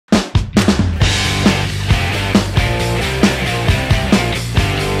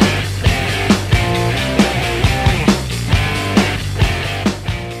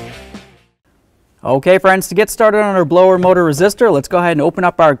Okay friends, to get started on our blower motor resistor, let's go ahead and open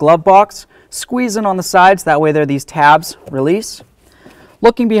up our glove box, squeeze in on the sides, that way there these tabs release.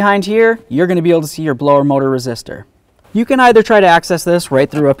 Looking behind here, you're going to be able to see your blower motor resistor. You can either try to access this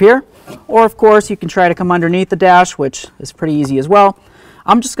right through up here, or of course you can try to come underneath the dash, which is pretty easy as well.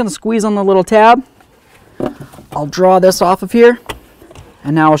 I'm just going to squeeze on the little tab. I'll draw this off of here,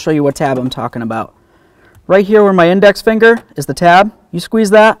 and now I'll show you what tab I'm talking about. Right here where my index finger is the tab, you squeeze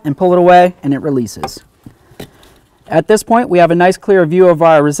that and pull it away and it releases. At this point we have a nice clear view of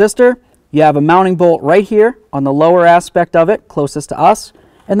our resistor. You have a mounting bolt right here on the lower aspect of it, closest to us,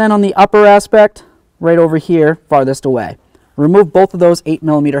 and then on the upper aspect right over here, farthest away. Remove both of those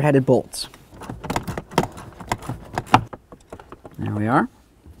 8mm headed bolts. There we are.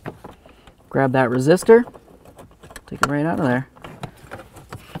 Grab that resistor, take it right out of there.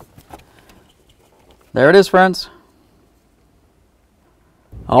 There it is, friends.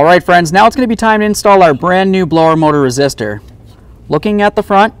 All right, friends, now it's going to be time to install our brand new blower motor resistor. Looking at the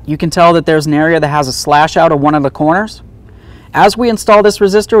front, you can tell that there's an area that has a slash out of one of the corners. As we install this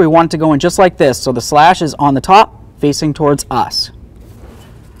resistor, we want it to go in just like this, so the slash is on the top, facing towards us.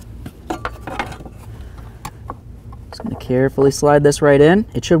 Just going to carefully slide this right in.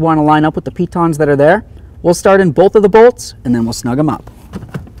 It should want to line up with the pitons that are there. We'll start in both of the bolts, and then we'll snug them up.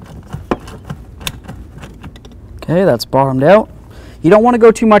 Okay, that's bottomed out. You don't want to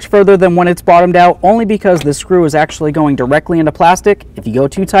go too much further than when it's bottomed out, only because the screw is actually going directly into plastic. If you go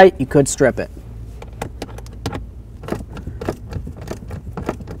too tight, you could strip it.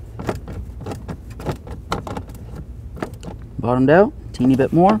 Bottomed out, teeny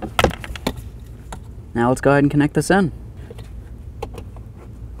bit more. Now let's go ahead and connect this in.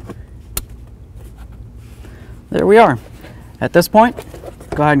 There we are. At this point,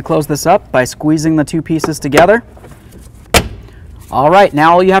 go ahead and close this up by squeezing the two pieces together. All right,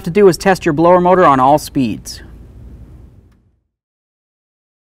 now all you have to do is test your blower motor on all speeds.